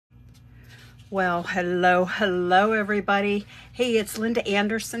Well, hello everybody. Hey, it's Linda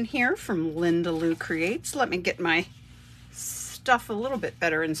Anderson here from Linda Lou Creates. Let me get my stuff a little bit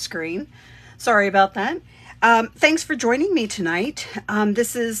better in screen. Sorry about that. Thanks for joining me tonight.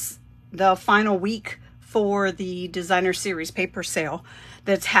 This is the final week for the Designer Series paper sale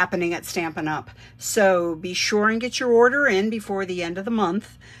that's happening at Stampin' Up. So be sure and get your order in before the end of the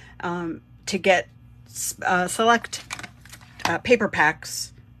month to get select paper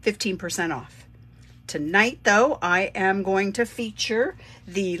packs 15% off. Tonight, though, I am going to feature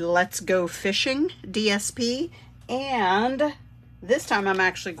the Let's Go Fishing DSP, and this time I'm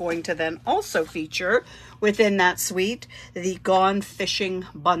actually going to then also feature within that suite the Gone Fishing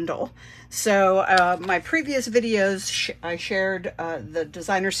bundle. So my previous videos, I shared the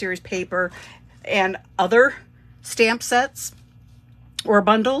Designer Series paper and other stamp sets or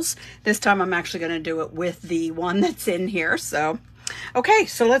bundles. This time I'm actually going to do it with the one that's in here. So, okay,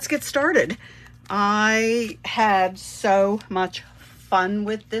 so let's get started. I had so much fun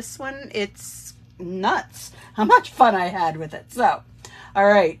with this one. It's nuts how much fun I had with it. So, all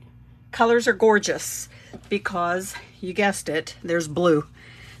right, colors are gorgeous because you guessed it, there's blue.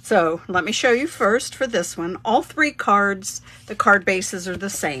 So let me show you first for this one. All three cards, the card bases are the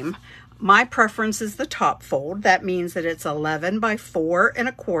same. My preference is the top fold. That means that it's 11 by 4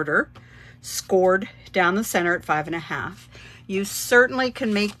 1/4, scored down the center at 5 1/2. You certainly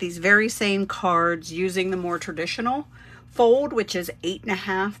can make these very same cards using the more traditional fold, which is 8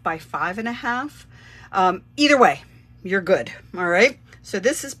 1/2 by 5 1/2. Either way, you're good. All right. So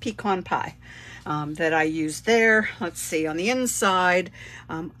this is pecan pie that I used there. Let's see on the inside.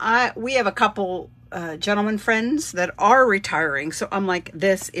 We have a couple gentleman friends that are retiring, so I'm like,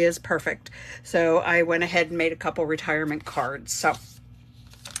 this is perfect. So I went ahead and made a couple retirement cards. So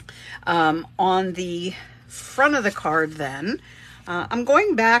on the front of the card then, I'm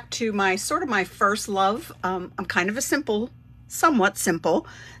going back to my my first love. I'm kind of a somewhat simple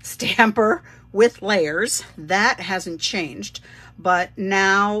stamper with layers. That hasn't changed, but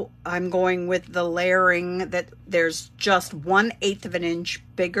now I'm going with the layering that there's just 1/8 of an inch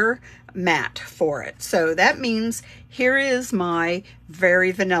bigger mat for it. So that means here is my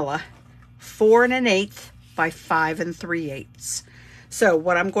very vanilla 4 1/8 by 5 3/8. So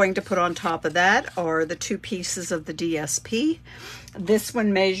what I'm going to put on top of that are the two pieces of the DSP. This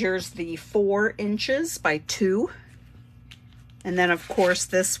one measures the 4 inches by 2. And then of course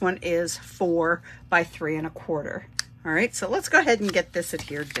this one is 4 by 3 1/4. All right, so let's go ahead and get this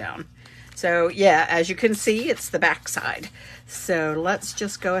adhered down. So yeah, as you can see, it's the back side. So let's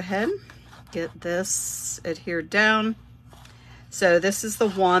just go ahead, get this adhered down. So this is the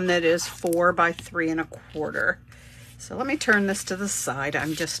one that is 4 by 3 1/4. So let me turn this to the side.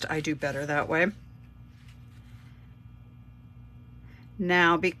 I do better that way.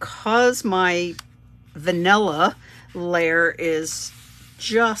 Now, because my vanilla layer is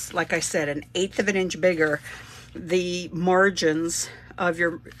just, like I said, 1/8 of an inch bigger, the margins of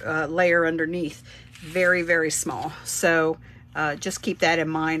your layer underneath, very, very small. So just keep that in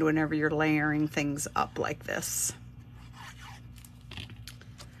mind whenever you're layering things up like this.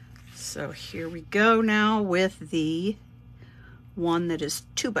 So here we go now with the one that is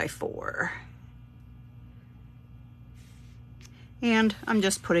 2 by 4. And I'm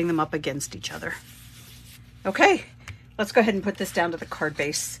just putting them up against each other. Okay, let's go ahead and put this down to the card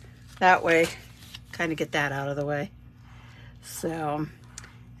base. That way, kind of get that out of the way. So,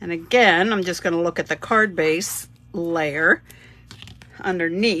 and again, I'm just going to look at the card base layer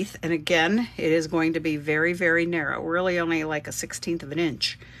underneath. And again, it is going to be very, very narrow, really only like a 1/16 of an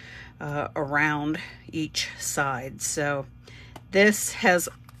inch around each side. So this has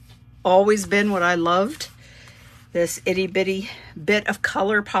always been what I loved, this itty bitty bit of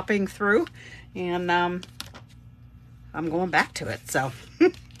color popping through, and I'm going back to it. So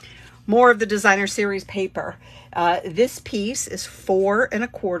more of the Designer Series paper. This piece is 4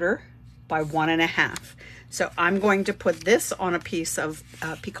 1/4 by 1 1/2. So I'm going to put this on a piece of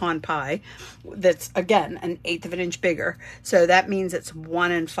pecan pie that's, again, 1/8 of an inch bigger. So that means it's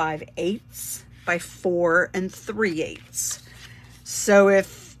 1 5/8 by 4 3/8. So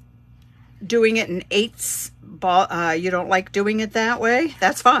if doing it in eighths, you don't like doing it that way,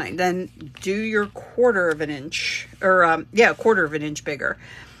 that's fine. Then do your 1/4 of an inch, or yeah, 1/4 of an inch bigger.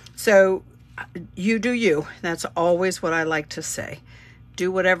 So you do you. That's always what I like to say.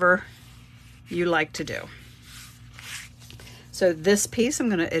 Do whatever you like to do. So this piece I'm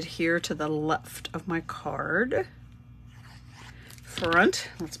going to adhere to the left of my card. Front,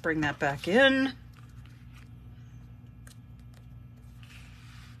 let's bring that back in.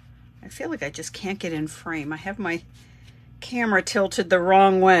 I feel like I just can't get in frame. I have my camera tilted the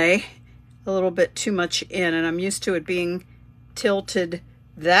wrong way. a little bit too much in, and I'm used to it being tilted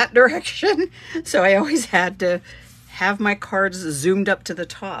that direction. So I always had to have my cards zoomed up to the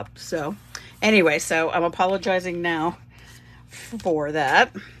top. So anyway, so I'm apologizing now for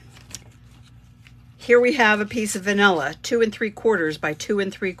that. Here we have a piece of vanilla, 2 3/4 by 2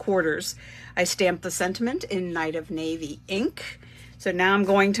 3/4. I stamped the sentiment in Night of Navy ink. So now I'm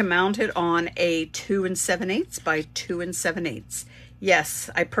going to mount it on a 2 7/8 by 2 7/8. Yes,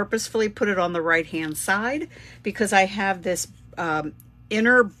 I purposefully put it on the right-hand side because I have this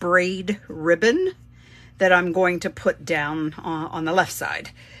inner braid ribbon that I'm going to put down on the left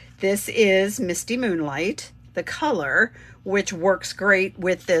side. This is Misty Moonlight, the color, which works great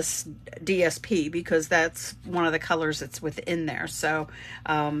with this DSP because that's one of the colors that's within there. So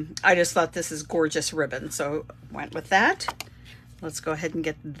I just thought this is gorgeous ribbon, so went with that. Let's go ahead and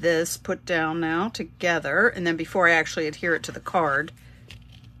get this put down now together. And then before I actually adhere it to the card,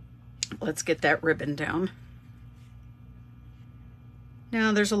 let's get that ribbon down.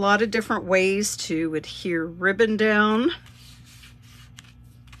 Now there's a lot of different ways to adhere ribbon down.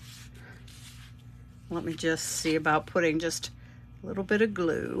 Let me just see about putting just a little bit of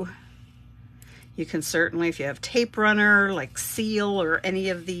glue. You can certainly, if you have tape runner, like Seal or any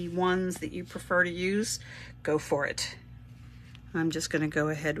of the ones that you prefer to use, go for it. I'm just going to go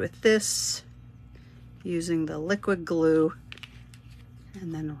ahead with this using the liquid glue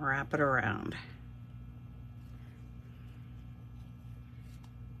and then wrap it around.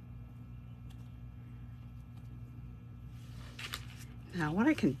 Now what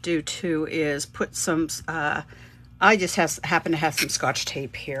I can do too is put some, I just happen to have some Scotch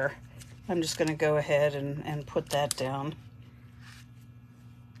tape here. I'm just going to go ahead and put that down.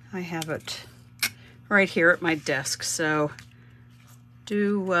 I have it right here at my desk, so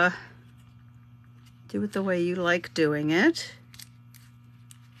do it the way you like doing it.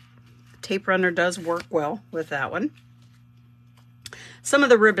 Tape runner does work well with that one. Some of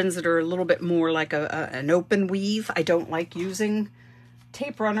the ribbons that are a little bit more like an open weave, I don't like using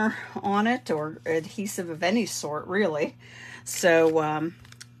tape runner on it or adhesive of any sort, really. So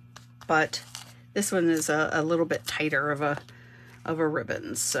but this one is a little bit tighter of a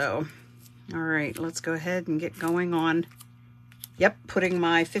ribbon. So all right, let's go ahead and get going on, yep, putting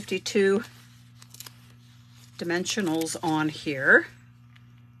my 52 dimensionals on here.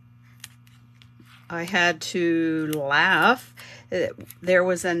 I had to laugh. There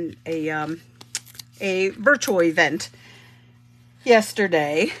was a virtual event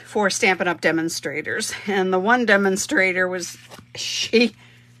yesterday for Stampin' Up! Demonstrators, and the one demonstrator was, she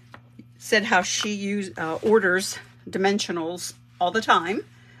said how she orders dimensionals all the time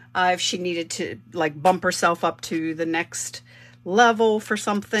if she needed to like bump herself up to the next level for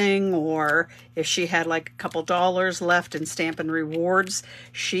something, or if she had like a couple dollars left in Stampin' Rewards,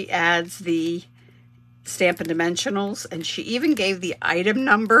 she adds the Stampin' Dimensionals, and she even gave the item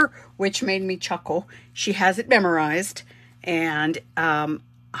number, which made me chuckle. She has it memorized. And I'm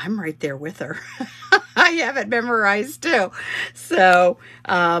right there with her. I have it memorized too. So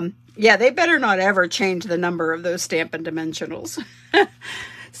yeah, they better not ever change the number of those Stampin' Dimensionals.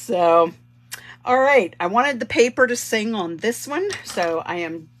 So, all right. I wanted the paper to sing on this one. So I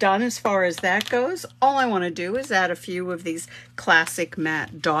am done as far as that goes. All I want to do is add a few of these classic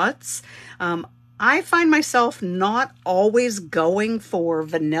matte dots. I find myself not always going for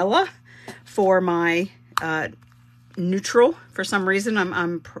vanilla for my neutral. For some reason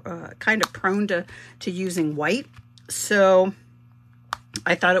I'm kind of prone to using white, so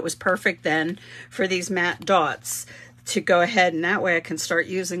I thought it was perfect then for these matte dots to go ahead, and that way I can start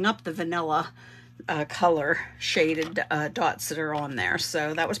using up the vanilla color shaded dots that are on there.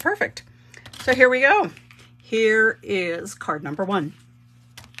 So that was perfect. So here we go. Here is card number 1.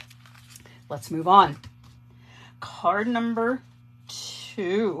 Let's move on. Card number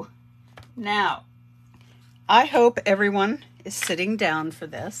 2. Now I hope everyone is sitting down for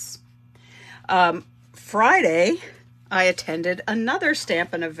this. Friday, I attended another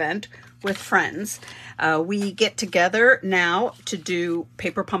Stampin' event with friends. We get together now to do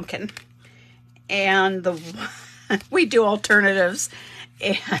paper pumpkin, and we do alternatives.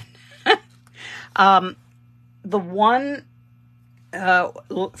 And the one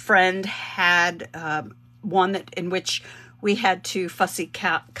friend had one in which we had to fussy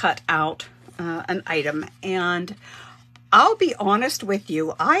cut out an item, and I'll be honest with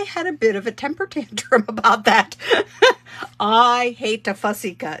you, I had a bit of a temper tantrum about that. I hate to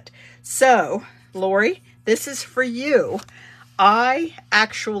fussy cut. So, Lori, this is for you. I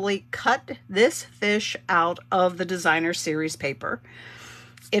actually cut this fish out of the designer series paper.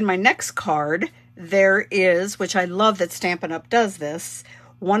 In my next card, there is, which I love that Stampin' Up! Does this,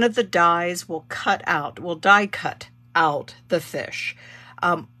 one of the dies will die cut out the fish.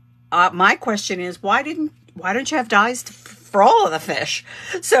 My question is, why don't you have dies for all of the fish?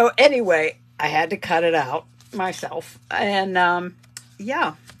 So anyway, I had to cut it out myself. And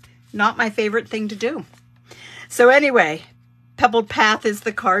yeah, not my favorite thing to do. So anyway, Pebbled Path is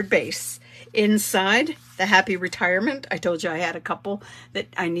the card base. Inside, the Happy Retirement. I told you I had a couple that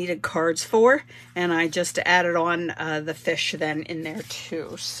I needed cards for, and I just added on the fish then in there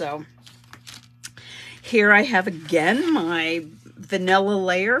too. So here I have again my vanilla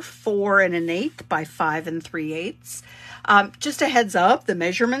layer, 4 1/8 by 5 3/8. Just a heads up, the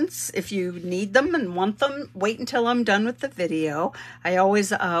measurements, if you need them and want them, wait until I'm done with the video. I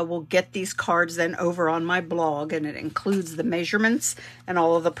always will get these cards then over on my blog, and it includes the measurements and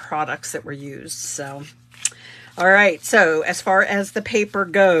all of the products that were used. So, all right, so as far as the paper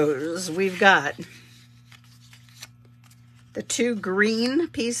goes, we've got the 2 green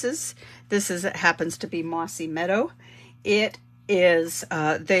pieces. It happens to be Mossy Meadow. It is,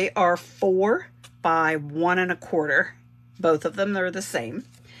 they are 4 by 1 1/4. Both of them, they're the same.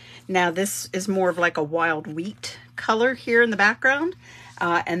 Now this is more of like a wild wheat color here in the background.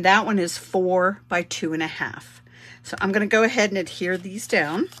 And that one is 4 by 2 1/2. So I'm going to go ahead and adhere these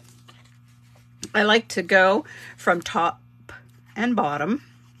down. I like to go from top and bottom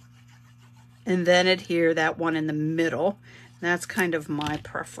and then adhere that one in the middle. That's kind of my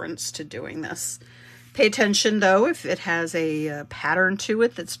preference to doing this. Pay attention though, if it has a pattern to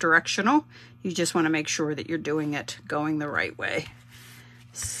it that's directional, you just want to make sure that you're doing it going the right way.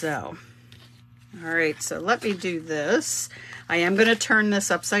 So, all right, so let me do this. I am going to turn this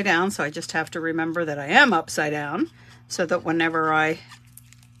upside down, so I just have to remember that I am upside down so that whenever I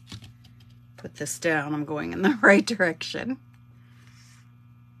put this down, I'm going in the right direction.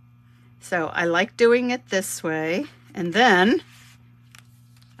 So I like doing it this way, and then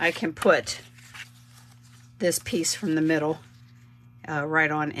I can put this piece from the middle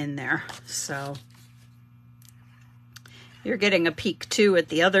right on in there. So you're getting a peek too at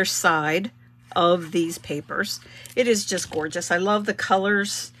the other side of these papers. It is just gorgeous. I love the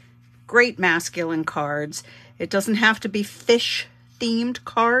colors. Great masculine cards. It doesn't have to be fish themed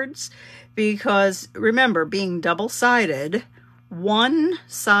cards because remember, being double-sided, one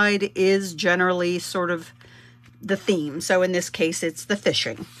side is generally sort of the theme. So in this case, it's the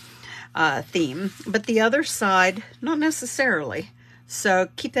fishing theme, but the other side, not necessarily. So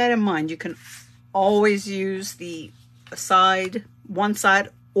keep that in mind. You can always use the side, one side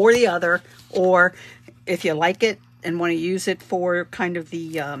or the other, or if you like it and want to use it for kind of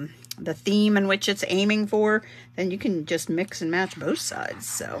the theme in which it's aiming for, then you can just mix and match both sides.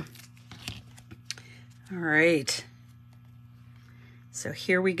 So, all right. So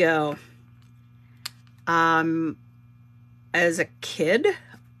here we go. As a kid,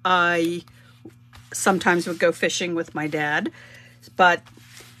 I sometimes would go fishing with my dad, but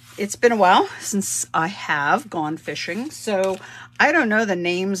it's been a while since I have gone fishing, so I don't know the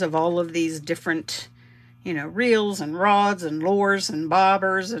names of all of these different, you know, reels and rods and lures and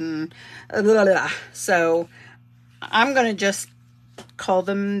bobbers and blah, blah. So I'm going to just call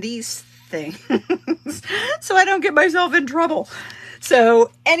them these things so I don't get myself in trouble.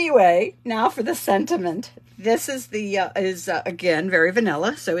 So anyway, now for the sentiment. This is the again very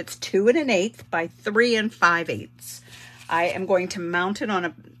vanilla, so it's 2 1/8 by 3 5/8. I am going to mount it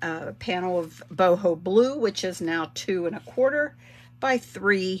on a panel of boho blue, which is now 2 1/4 by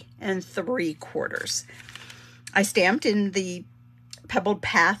 3 3/4. I stamped in the Pebbled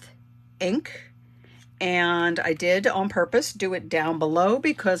Path ink, and I did on purpose do it down below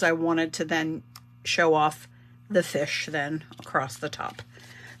because I wanted to then show off the fish then across the top.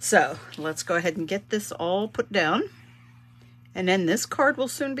 So let's go ahead and get this all put down, and then this card will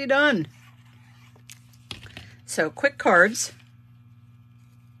soon be done. So quick cards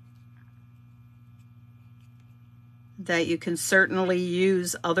that you can certainly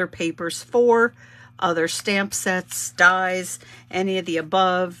use other papers for, other stamp sets, dies, any of the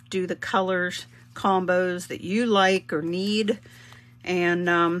above. Do the colors combos that you like or need.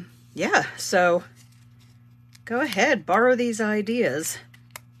 And yeah, so go ahead, borrow these ideas.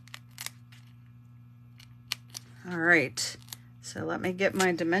 All right, so let me get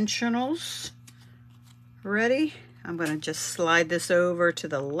my dimensionals ready. I'm going to just slide this over to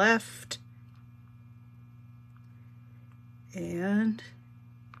the left. And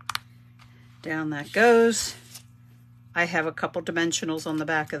down that goes. I have a couple dimensionals on the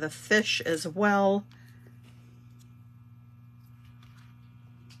back of the fish as well.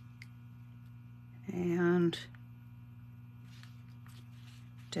 And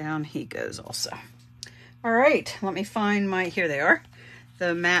down he goes also. All right, let me find my, here they are.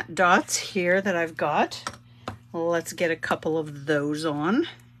 the matte dots here that I've got. Let's get a couple of those on.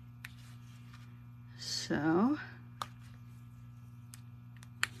 So,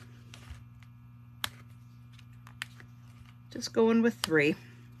 just going with 3.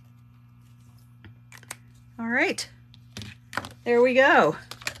 All right, there we go.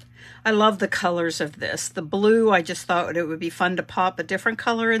 I love the colors of this. The blue, I just thought it would be fun to pop a different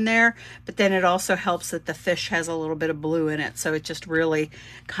color in there, but then it also helps that the fish has a little bit of blue in it, so it just really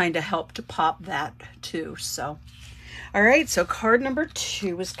kind of helped to pop that too. So, all right, so card number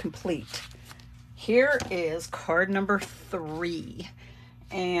 2 is complete. Here is card number 3,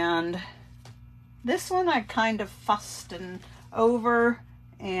 and this one I kind of fussed and over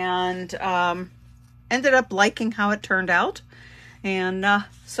and ended up liking how it turned out. And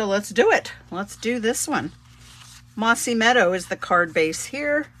so let's do it. Let's do this one. Mossy Meadow is the card base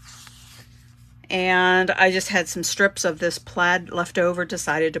here. And I just had some strips of this plaid left over,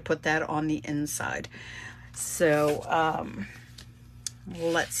 decided to put that on the inside. So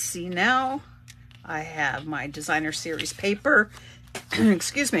let's see now. I have my designer series paper,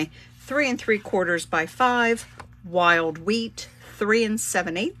 excuse me, 3 3/4 by 5, wild wheat, 3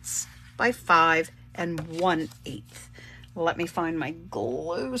 7/8 by 5 1/8. Let me find my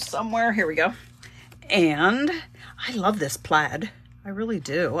glue somewhere. Here we go. And I love this plaid. I really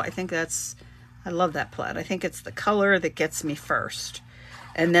do. I love that plaid. I think it's the color that gets me first,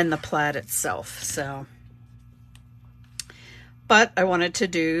 and then the plaid itself. So, but I wanted to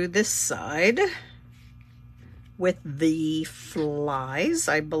do this side with the flies.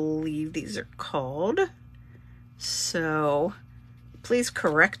 I believe these are called. So please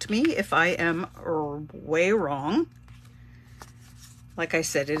correct me if I am way wrong. Like I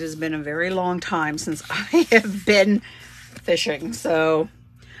said, it has been a very long time since I have been fishing. So,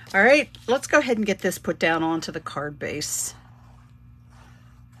 all right, let's go ahead and get this put down onto the card base.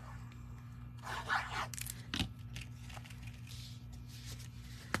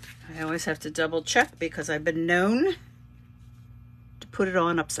 I always have to double check because I've been known to put it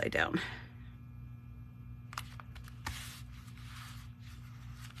on upside down.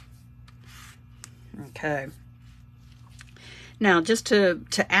 Okay. Now, just to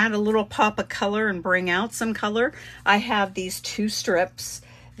add a little pop of color and bring out some color, I have these 2 strips.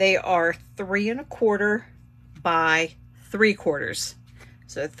 They are 3 1/4 by 3/4.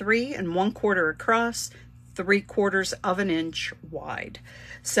 So 3 1/4 across, 3/4 of an inch wide.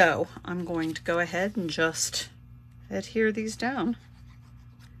 So I'm going to go ahead and just adhere these down.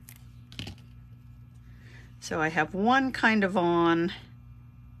 So I have one kind of on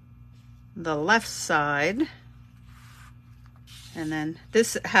the left side. And then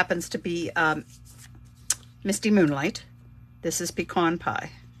this happens to be Misty Moonlight. This is Pecan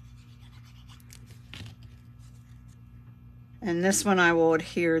Pie. And this one I will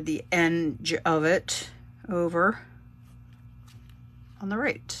adhere the edge of it over on the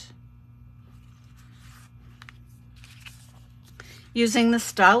right. Using the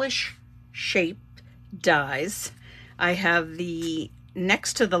Stylish Shape dies, I have the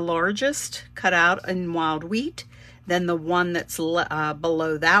next to the largest cut out in wild wheat, then the one that's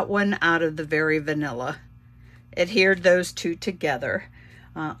below that one out of the Very Vanilla. Adhered those 2 together.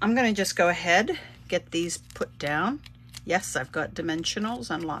 I'm going to just go ahead, get these put down. Yes, I've got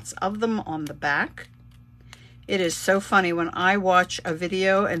dimensionals and lots of them on the back. It is so funny when I watch a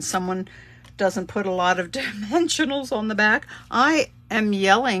video and someone doesn't put a lot of dimensionals on the back. I am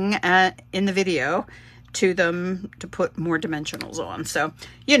yelling in the video to them to put more dimensionals on. So,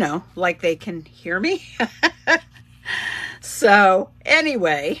 you know, like they can hear me. So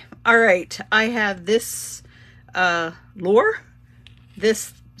anyway, all right, I have this lure,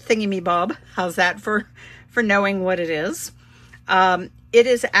 this thingy-me-bob. How's that for knowing what it is? It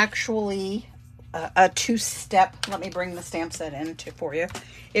is actually a 2-step. Let me bring the stamp set in for you.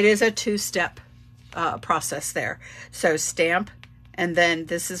 It is a 2-step process there. So stamp, and then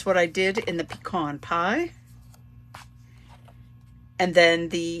this is what I did in the Pecan Pie. And then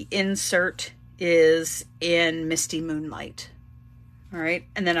the insert is in Misty Moonlight. All right,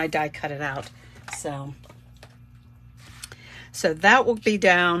 and then I die cut it out. So that will be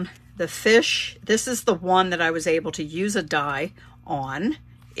down. The fish, this is the one that I was able to use a die on.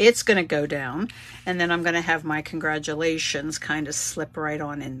 It's going to go down, and then I'm going to have my congratulations kind of slip right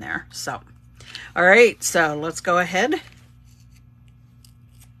on in there. So, all right, so let's go ahead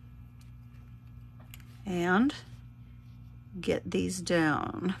and get these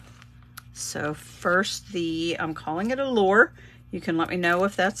down. So first I'm calling it a lure. You can let me know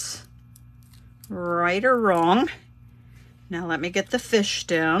if that's right or wrong. Now let me get the fish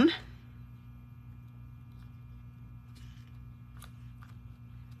down.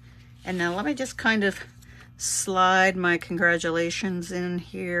 And now let me just kind of slide my congratulations in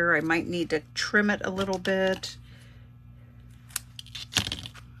here. I might need to trim it a little bit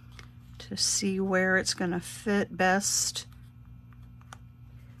to see where it's going to fit best.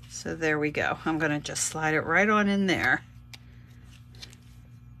 So there we go. I'm going to just slide it right on in there.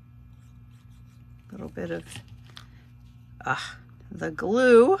 A little bit of the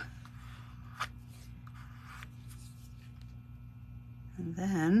glue. And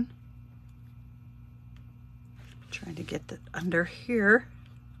then trying to get that under here.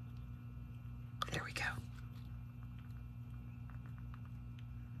 There we go.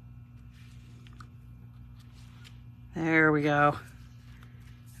 There we go.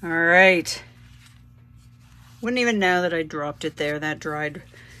 All right. Wouldn't even know that I dropped it there. That dried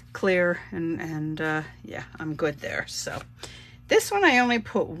clear, and yeah, I'm good there. So this one I only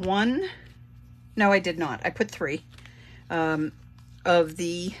put one. No, I did not. I put 3 of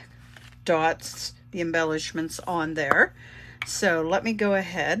the dots, the embellishments on there. So let me go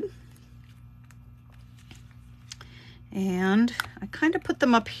ahead and I kind of put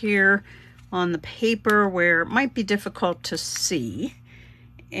them up here on the paper where it might be difficult to see.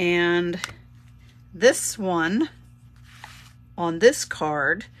 And this one on this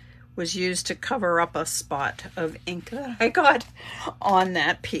card was used to cover up a spot of ink that I got on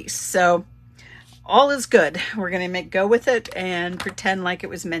that piece. So all is good. We're going to go with it and pretend like it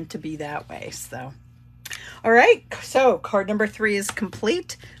was meant to be that way. So, all right. So card number 3 is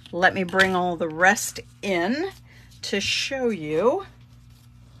complete. Let me bring all the rest in to show you.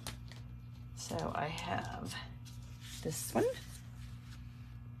 So I have this one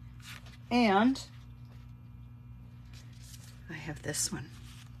and I have this one.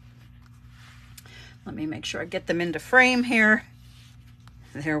 Let me make sure I get them into frame here.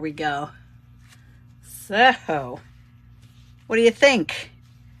 There we go. So, what do you think?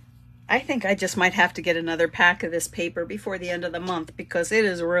 I think I just might have to get another pack of this paper before the end of the month because it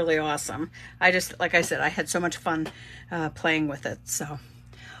is really awesome. Like I said, I had so much fun playing with it. So,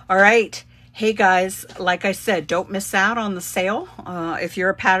 all right. Hey guys, like I said, don't miss out on the sale. If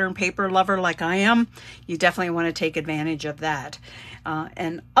you're a pattern paper lover like I am, you definitely want to take advantage of that.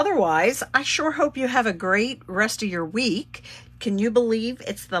 And otherwise, I sure hope you have a great rest of your week. Can you believe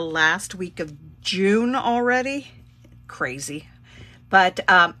it's the last week of June already? Crazy. But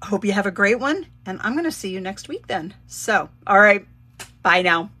hope you have a great one, and I'm going to see you next week then. So, all right, bye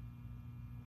now.